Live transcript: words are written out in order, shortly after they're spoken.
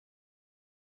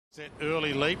Set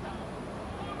early leap.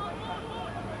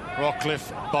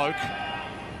 Rockcliffe, Boak.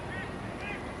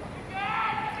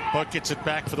 Boak gets it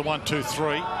back for the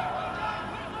 1-2-3.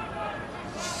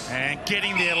 And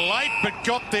getting there late, but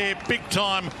got there big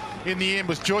time in the end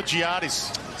was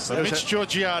Georgiades. So Mitch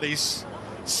Georgiades,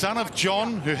 son of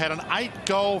John, who had an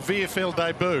 8-goal VFL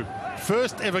debut.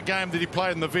 First ever game that he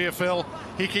played in the VFL,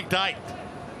 he kicked 8.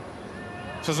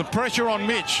 So some pressure on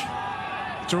Mitch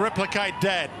to replicate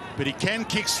Dad, but he can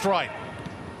kick straight.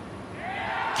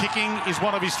 Kicking is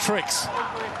one of his tricks.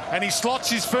 And he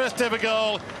slots his first ever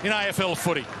goal in AFL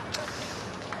footy.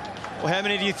 Well, how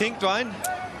many do you think, Dwayne?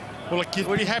 Well, look,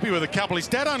 you'd be happy with a couple. His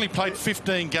dad only played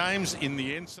 15 games in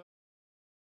the end.